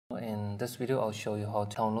In this video, I'll show you how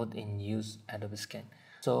to download and use Adobe Scan.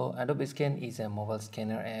 So Adobe Scan is a mobile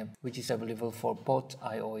scanner app which is available for both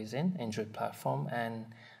iOS and Android platform, and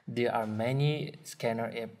there are many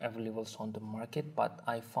scanner app available on the market, but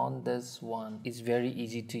I found this one is very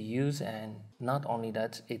easy to use, and not only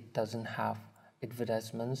that, it doesn't have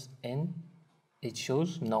advertisements and it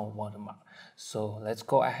shows no watermark. So let's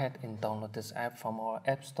go ahead and download this app from our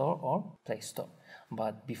App Store or Play Store.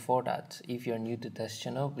 But before that, if you're new to this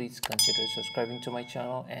channel, please consider subscribing to my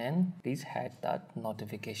channel and please hit that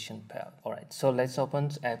notification bell. Alright, so let's open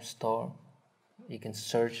App Store. You can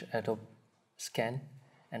search Adobe Scan,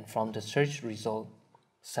 and from the search result,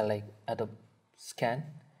 select Adobe Scan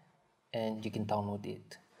and you can download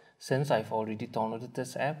it. Since I've already downloaded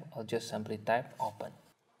this app, I'll just simply type open.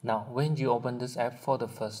 Now, when you open this app for the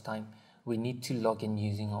first time, we need to log in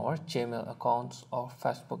using our Gmail accounts or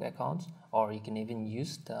Facebook accounts, or you can even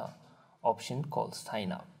use the option called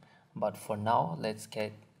sign up. But for now, let's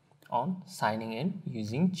get on signing in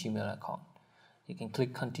using Gmail account. You can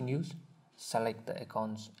click continue, select the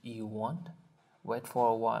accounts you want, wait for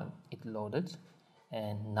a while, it loaded,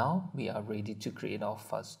 and now we are ready to create our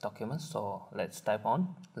first document. So let's type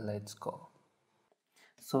on let's go.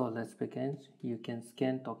 So let's begin. You can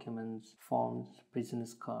scan documents, forms,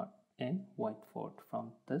 business card and whiteboard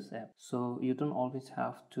from this app. So you don't always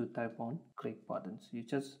have to type on click buttons. You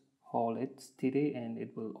just hold it steady and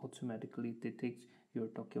it will automatically detect your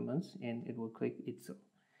documents and it will click itself.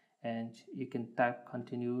 And you can type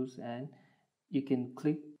continues and you can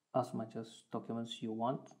click as much as documents you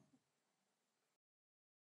want.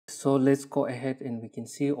 So let's go ahead and we can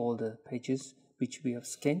see all the pages which we have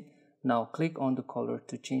scanned. Now click on the color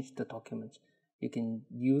to change the documents. You can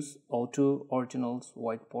use Auto, Originals,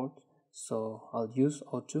 Whiteboard. So I'll use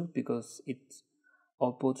Auto because its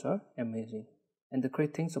outputs are amazing. And the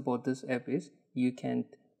great things about this app is you can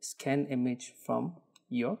scan image from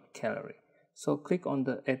your gallery. So click on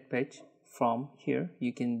the add page. From here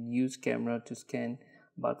you can use camera to scan,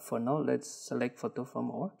 but for now let's select photo from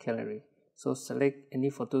our gallery. So select any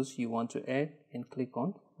photos you want to add and click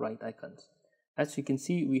on right icons. As you can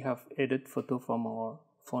see, we have added photo from our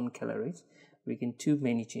phone galleries. We can do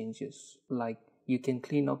many changes, like you can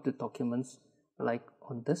clean up the documents. Like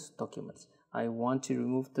on this documents, I want to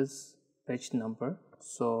remove this page number,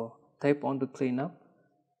 so type on the cleanup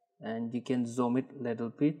and you can zoom it a little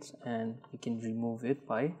bit and you can remove it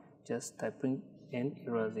by just typing and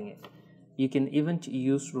erasing it. You can even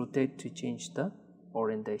use rotate to change the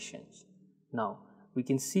orientations. Now we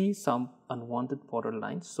can see some unwanted border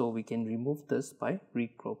lines, so we can remove this by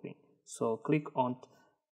regrouping. So click on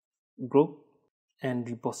group and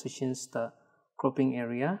repositions the grouping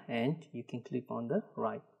area and you can click on the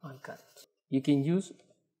right icon. You can use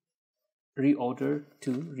reorder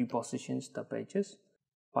to reposition the pages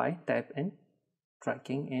by tap and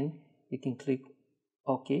dragging, and you can click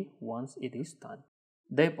OK once it is done.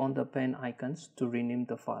 Tap on the pen icons to rename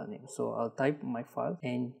the file name. So I'll type my file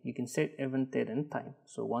and you can set event date and time.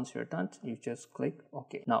 So once you're done, you just click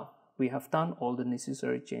OK. Now we have done all the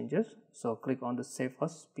necessary changes. So click on the save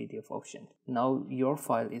as PDF option. Now your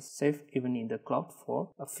file is safe even in the cloud for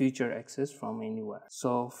a future access from anywhere.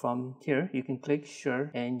 So from here you can click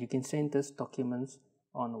share and you can send this documents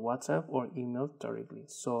on WhatsApp or email directly.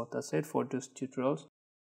 So that's it for this tutorials.